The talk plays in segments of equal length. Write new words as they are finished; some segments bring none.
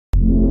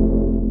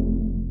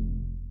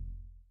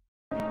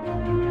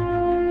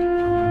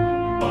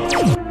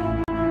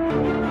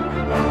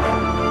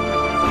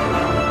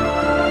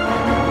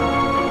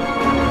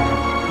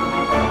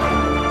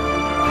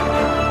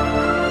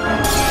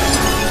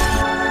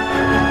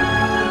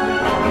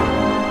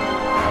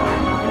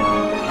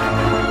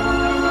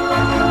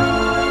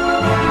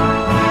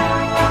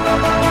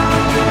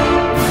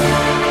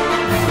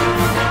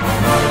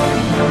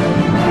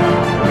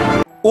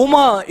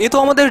এ তো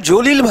আমাদের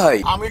জলিল ভাই।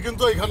 আমি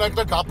কিন্তু এখানে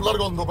একটা কাপলার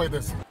গন্ধ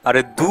পাইতেছি।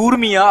 আরে দূর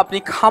মিয়া, আপনি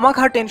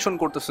খামাখা টেনশন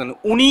করতেছেন,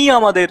 উনিই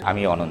আমাদের।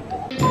 আমি অনন্ত।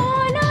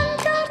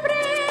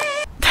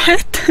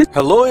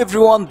 Hello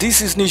everyone, this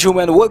is Nijhum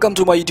and welcome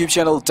to my YouTube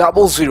channel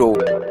DZERO.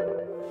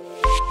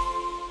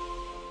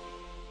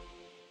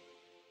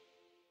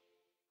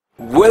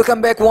 Welcome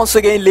back once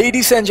again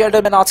ladies and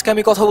gentleman. আজকে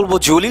আমি কথা বলবো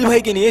জলিল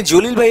ভাইকে নিয়ে।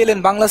 জলিল ভাই এলেন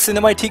বাংলা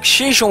সিনেমায় ঠিক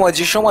সেই সময়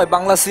যে সময়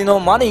বাংলা সিনেমা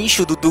মানেই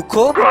শুধু দুঃখ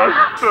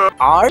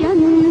আর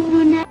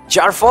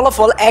যার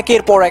ফলাফল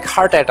একের পর এক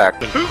হার্ট অ্যাটাক।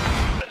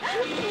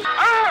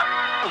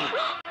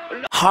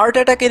 হার্ট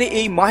অ্যাটাকের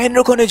এই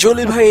মাহেন্দ্রক্ষণে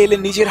জলিল ভাই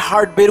এলেন, নিজের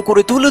হার্ট বের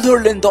করে তুলে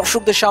ধরলেন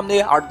দর্শকদের সামনে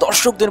আর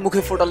দর্শকদের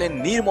মুখে ফোটালেন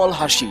নির্মল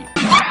হাসি।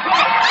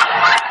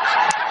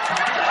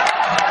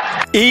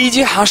 এই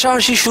যে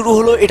হাসাহাসি শুরু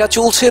হলো, এটা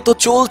চলছে তো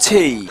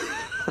চলছেই।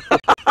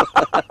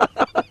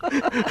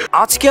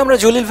 আজকে আমরা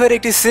জলিল ভাইয়ের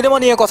একটি সিনেমা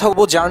নিয়ে কথা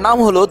বলবো যার নাম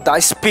হলো দ্য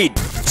স্পিড।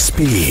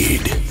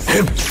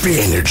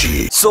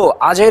 সো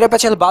আজাইরা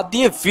পেছাল বাদ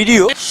দিয়ে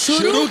ভিডিও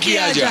শুরু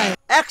কিয়া যায়।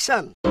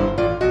 অ্যাকশন।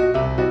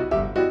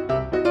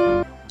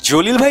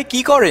 জলিল ভাই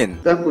কি করেন?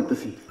 ব্যায়াম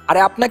করতেছি।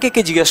 আরে আপনাকে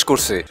কে জিজ্ঞাসা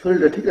করছে?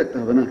 শরীরটা ঠিক রাখতে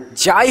হবে না?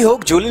 যাই হোক,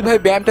 জলিল ভাই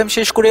ব্যায়াম ট্যাম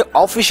শেষ করে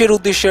অফিসের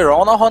উদ্দেশ্যে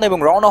রওনা হন এবং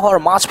রওনা হওয়ার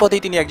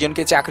মাঝপথেই তিনি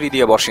একজনকে চাকরি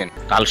দিয়ে বসেন।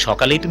 কাল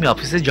সকালেই তুমি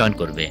অফিসে জয়েন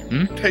করবে।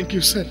 Thank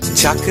you sir.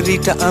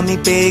 চাকরিটা আমি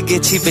পেয়ে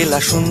গেছি বেলা,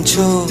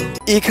 শুনছো?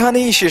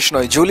 এখানেই শেষ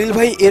নয়, জলিল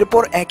ভাই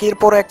এরপর একের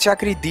পর এক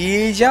চাকরি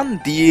দিয়েই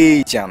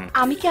যান।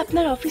 আমি কি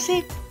আপনার অফিসে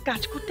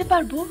কাজ করতে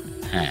পারবো?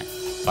 হ্যাঁ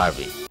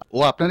পারবে। ও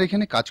আপনার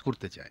এখানে কাজ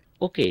করতে চায়।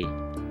 ওকে,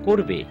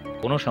 করবে,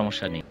 কোনো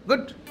সমস্যা নেই।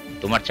 গুড।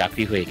 তোমার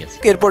চাকরি হয়ে গেছে।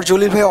 এরপর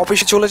জলিল ভাই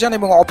অফিসে চলে যান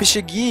এবং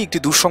অফিসে গিয়ে একটি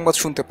দুঃসংবাদ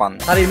শুনতে পান।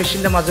 আর এই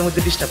মেশিনটা মাঝে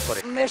মধ্যে ডিস্টার্ব করে।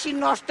 মেশিন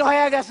নষ্ট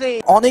হয়ে গেছে।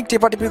 অনেক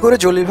টেপাটেপি করে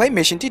জলিল ভাই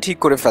মেশিনটি ঠিক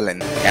করে ফেলেন।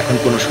 এখন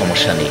কোনো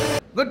সমস্যা নেই।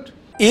 গুড।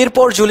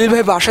 এরপর জলিল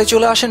ভাই বাসায়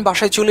চলে আসেন।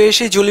 বাসায় চলে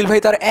এসে জলিল ভাই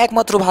তার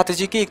একমাত্র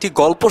ভাতিজিকে একটি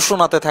গল্প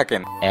শোনাতে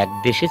থাকেন। এক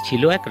দেশে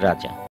ছিল এক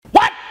রাজা।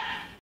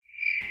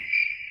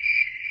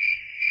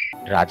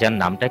 রাজার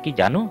নামটা কি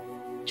জানো?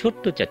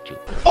 ছোট্ট চাচু।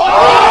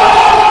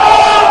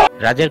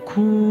 রাজার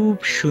খুব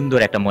সুন্দর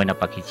একটা ময়না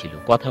পাখি ছিল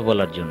কথা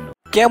বলার জন্য।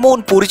 কেমন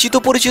পরিচিত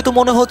পরিচিত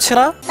মনে হচ্ছে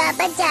না?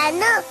 বাবা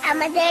জানো,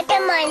 আমাদের একটা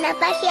ময়না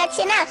পাখি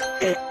আছে না,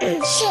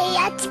 সেই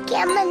আজকে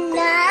আমার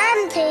নাম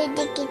ধরে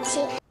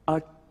ডেকেছে।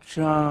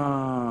 আচ্ছা।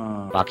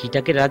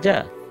 পাখিটাকে রাজা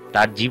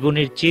তার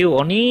জীবনের চেয়ে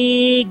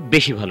অনেক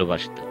বেশি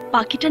ভালোবাসত।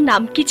 পাখিটার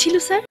নাম কি ছিল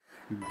স্যার?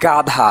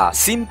 গাধা,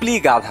 সিম্পলি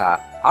গাধা।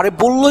 আরে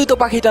বললোই তো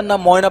পাখিটার নাম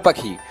ময়না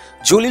পাখি।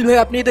 জলিল ভাই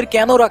আপনি এদের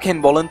কেন রাখেন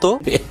বলেন তো?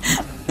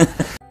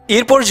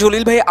 এরপর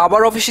জলিল ভাই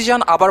আবার অফিসে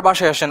যান, আবার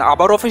বাসায় আসেন,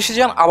 আবার অফিসে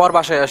যান, আবার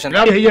বাসায় আসেন।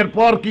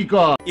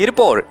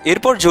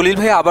 এরপর জলিল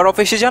ভাই আবার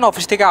অফিসে যান।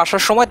 অফিস থেকে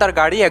আসার সময় তার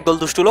গাড়ি একদল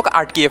দুষ্টু লোক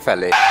আটকিয়ে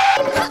ফেলে।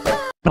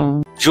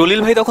 জলিল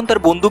ভাই তখন তার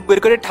বন্দুক বের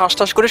করে ঠাস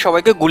ঠাস করে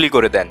সবাইকে গুলি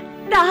করে দেন।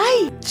 তাই?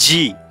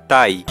 জি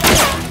তাই।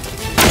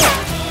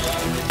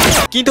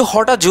 কিন্তু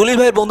হঠাৎ জলিল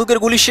ভাইয়ের বন্দুকের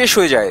গুলি শেষ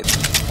হয়ে যায়।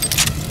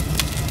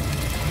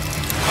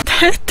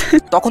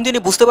 তখন তিনি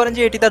বুঝতে পারেন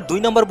যে এটি তার 2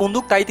 নম্বর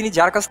বন্দুক। তাই তিনি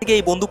যার কাছ থেকে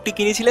এই বন্দুকটি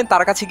কিনেছিলেন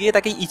তার কাছে গিয়ে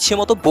তাকে ইচ্ছে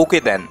মতো বকে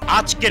দেন।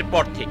 আজকের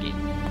পর থেকে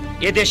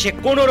এদেশে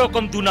কোন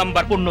রকম 2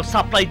 নাম্বার পণ্য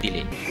সাপ্লাই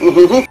দিলে।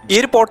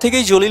 এরপর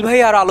থেকেই জলিল ভাই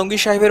আর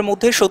আলমগীর সাহেবের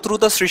মধ্যে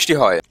শত্রুতা সৃষ্টি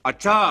হয়।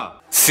 আচ্ছা।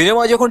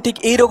 সিনেমা যখন ঠিক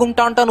এইরকম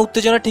টান টান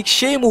উত্তেজনা, ঠিক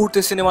সেই মুহূর্তে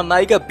সিনেমার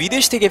নায়িকা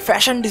বিদেশ থেকে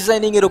ফ্যাশন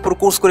ডিজাইনিং এর উপর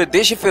কোর্স করে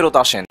দেশে ফেরত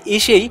আসেন।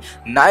 এসেই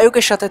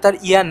নায়কের সাথে তার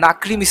ইয়া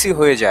নাকরিমিসি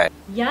হয়ে যায়।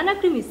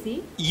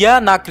 ইয়া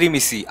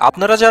নাকরিমিসি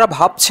আপনারা যারা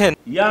ভাবছেন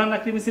ইয়া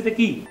নাকরিমিসিটা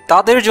কি,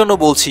 তাদের জন্য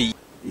বলছি।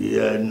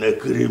 ইয়া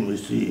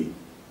নাকরিমিসি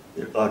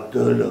এর অর্থ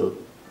হলো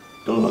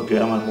তোমাকে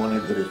আমার মনে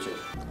ধরেছে।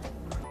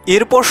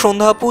 এরপর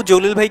সন্ধ্যা আপু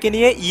জলিল ভাইকে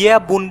নিয়ে ইয়া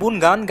বুনবুন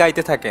গান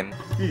গাইতে থাকেন।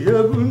 ইয়া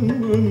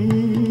বুনবুন,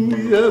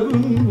 ইয়া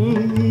বুনবুন,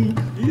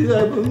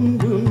 ইয়া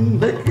বুনবুন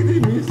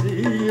নাকরিমিসি,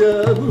 ইয়া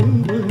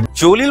বুনবুন।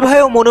 জলিল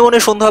ভাইও মনে মনে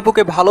সন্ধ্যা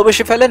আপুকে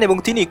ভালোবেসে ফেলেন এবং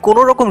তিনি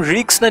কোনো রকম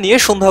রিস্ক না নিয়ে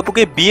সন্ধ্যা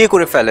আপুকে বিয়ে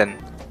করে ফেলেন।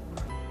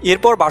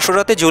 এরপর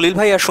বাসরাতে জলিল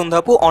ভাই আর সন্ধ্যা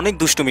আপু অনেক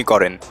দুষ্টুমি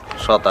করেন।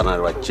 শয়তানের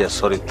বাচ্চা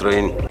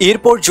চরিত্রহীন।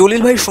 এরপর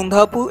জলিল ভাই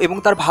সন্ধ্যা আপু এবং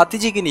তার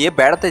ভাতিজিকে নিয়ে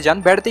বেড়াতে যান।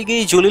 বেড়াতে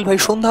গিয়ে জলিল ভাই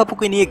সন্ধ্যা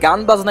আপুকে নিয়ে গান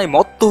বাজনায়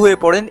মত্ত হয়ে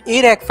পড়েন।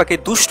 এর এক ফাঁকে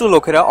দুষ্ট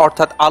লোকেরা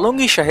অর্থাৎ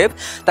আলমগীর সাহেব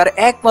তার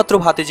একমাত্র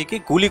ভাতিজিকে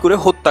গুলি করে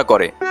হত্যা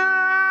করে।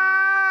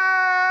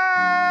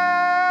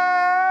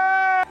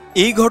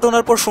 এই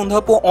ঘটনার পর সন্ধ্যা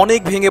আপু অনেক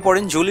ভেঙে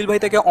পড়েন। জলিল ভাই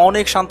তাকে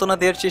অনেক সান্ত্বনা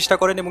দেওয়ার চেষ্টা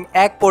করেন এবং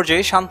এক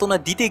পর্যায়ে সান্ত্বনা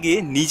দিতে গিয়ে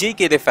নিজেই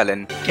কেঁদে ফেলেন।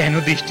 কেন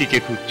দৃষ্টিকে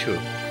খুঁজছো?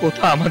 ও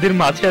তো আমাদের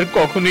মাঝে আর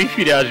কখনোই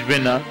ফিরে আসবে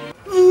না।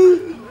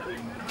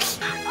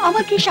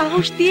 আমাকে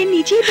সাহস দিয়ে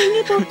নিজেই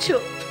ভেঙে পড়ছো।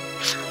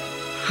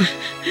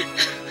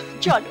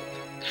 চলো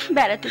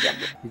বেড়াতে যাব।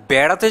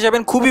 বেড়াতে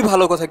যাবেন, খুবই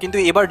ভালো কথা, কিন্তু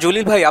এবার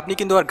জলিল ভাই আপনি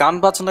কিন্তু আর গান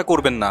বাজনা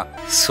করবেন না।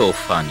 So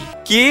funny.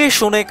 কে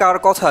শোনে কার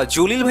কথা?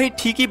 জলিল ভাই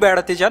ঠিকই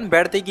বেড়াতে যান।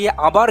 বেড়াতে গিয়ে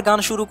আবার গান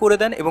শুরু করে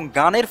দেন এবং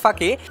গানের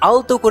ফাঁকে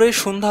আলতো করে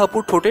সন্ধ্যা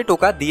আপুর ঠোঁটে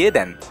টোকা দিয়ে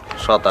দেন।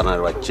 শয়তানের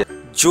বাচ্চা।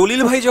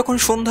 জলিল ভাই যখন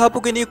সন্ধ্যা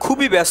আপুকে নিয়ে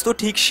খুবই ব্যস্ত,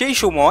 ঠিক সেই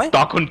সময়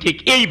তখন ঠিক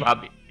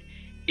এইভাবে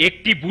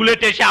একটি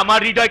বুলেট এসে আমার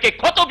হৃদয়কে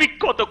ক্ষত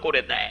বিক্ষত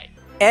করে দেয়।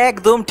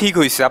 একদম ঠিক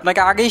হয়েছে, আপনাকে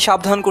আগেই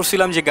সাবধান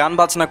করছিলাম যে গান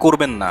বাজনা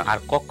করবেন না। আর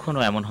কখনো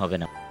এমন হবে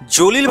না।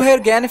 জলিল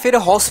ভাইয়ের জ্ঞান ফেরে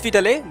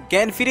হসপিটালে।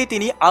 জ্ঞান ফিরে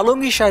তিনি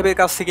আলমগীর সাহেবের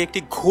কাছ থেকে একটি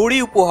ঘড়ি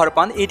উপহার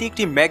পান। এটি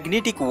একটি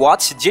ম্যাগনেটিক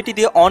ওয়াচ, যেটি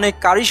দিয়ে অনেক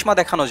কারিশমা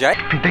দেখানো যায়।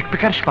 দেখবে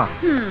কারিশমা?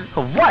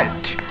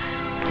 হোয়াট?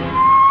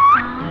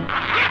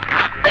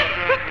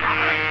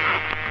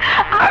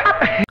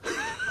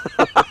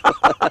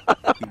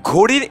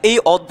 ঘড়ির এই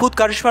অদ্ভুত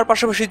কারিশমার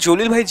পাশাপাশি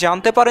জলিল ভাই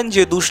জানতে পারেন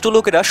যে দুষ্ট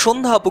লোকেরা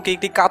সন্ধ্যা আপুকে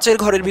একটি কাচের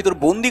ঘরের ভিতর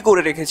বন্দি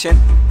করে রেখেছেন,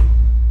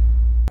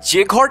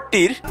 যে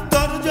ঘরটির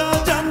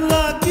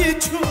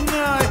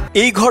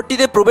এই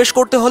ঘরটিতে প্রবেশ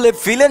করতে হলে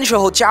ভিলেন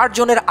সহ 4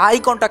 জনের আই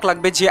কন্টাক্ট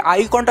লাগবে, যে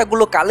আই কন্টাক্ট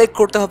গুলো কালেক্ট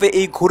করতে হবে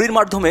এই ঘড়ির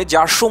মাধ্যমে,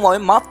 যার সময়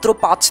মাত্র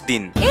 5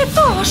 দিন।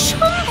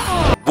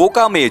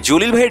 বোকা মেয়ে,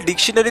 জলিল ভাইয়ের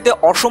ডিকশনারিতে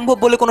অসম্ভব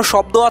বলে কোনো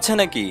শব্দ আছে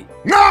নাকি?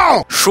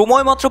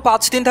 সময় মাত্র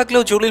 5 দিন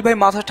থাকলেও জলিল ভাই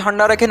মাথা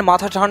ঠান্ডা রাখেন।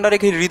 মাথা ঠান্ডা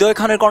রেখে হৃদয়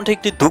খানের কণ্ঠে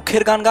একটি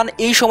দুঃখের গান গান।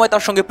 এই সময়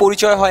তার সঙ্গে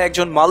পরিচয় হয়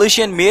একজন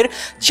মালয়েশিয়ান মেয়ের,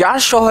 যার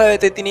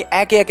সহায়তায় তিনি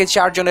একে একে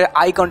 4 জনের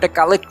আই কন্টাক্ট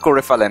কালেক্ট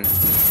করে ফেলেন।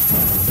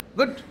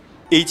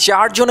 এই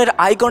 4 জনের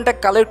আই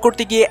কন্টাক্ট কালেক্ট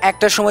করতে গিয়ে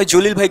একটা সময়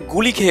জলিল ভাই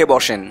গুলি খেয়ে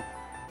বসেন।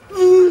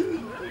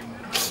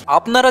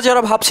 আপনারা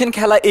যারা ভাবছেন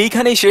খেলা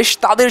এইখানেই শেষ,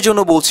 তাদের জন্য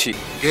বলছি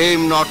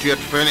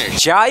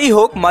যাই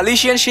হোক,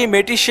 মালয়েশিয়ান সেই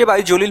মেয়েটির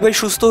সেবায় জলিল ভাই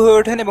সুস্থ হয়ে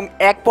ওঠেন এবং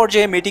এক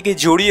পর্যায়ে মেয়েটিকে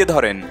জড়িয়ে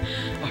ধরেন।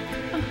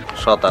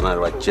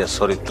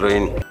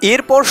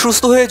 এরপর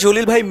সুস্থ হয়ে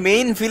জলিল ভাই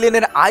মেইন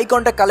ভিলেনের আই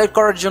কন্টাক্ট কালেক্ট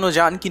করার জন্য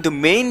যান, কিন্তু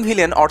মেইন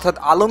ভিলেন অর্থাৎ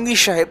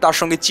আলমগীর সাহেব তার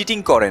সঙ্গে চিটিং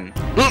করেন।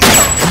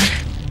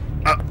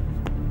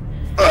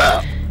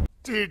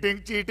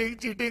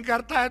 चीटिंग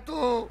करता है तू।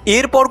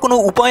 এরপর কোনো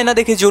উপায় না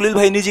দেখে জলিল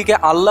ভাই নিজেকে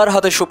আল্লাহর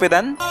হাতে সঁপে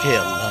দেন। হে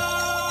আল্লাহ,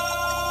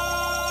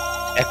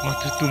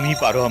 একমাত্র তুমিই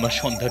পারো আমার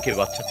সন্ধ্যাকে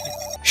বাঁচাতে।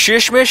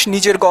 শেষমেশ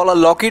নিজের গলা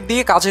লকেট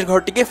দিয়ে কাচের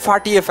ঘরটিকে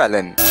ফাটিয়ে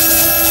ফেলেন।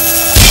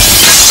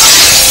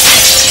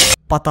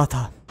 পাতা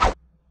থা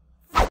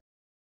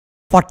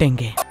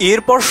ফাটেঙ্গে।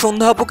 এরপর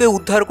সন্ধ্যা আপুকে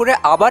উদ্ধার করে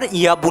আবার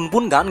ইয়া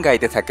বুনবুন গান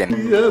গাইতে থাকেন।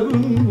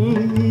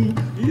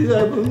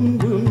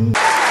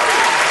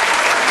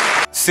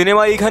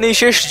 সিনেমা এখানেই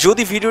শেষ।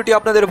 যদি ভিডিওটি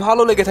আপনাদের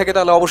ভালো লেগে থাকে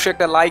তাহলে অবশ্যই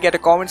একটা লাইক,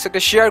 একটা কমেন্টস,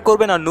 একটা শেয়ার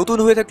করবেন। আর নতুন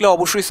হয়ে থাকলে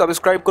অবশ্যই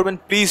সাবস্ক্রাইব করবেন।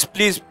 প্লিজ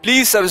প্লিজ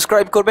প্লিজ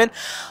সাবস্ক্রাইব করবেন।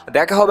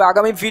 দেখা হবে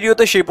আগামী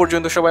ভিডিওতে। সেই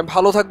পর্যন্ত সবাই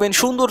ভালো থাকবেন,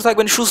 সুন্দর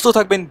থাকবেন, সুস্থ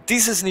থাকবেন।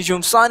 This is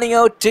Nijhum signing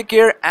out. Take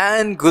care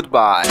and good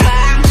bye.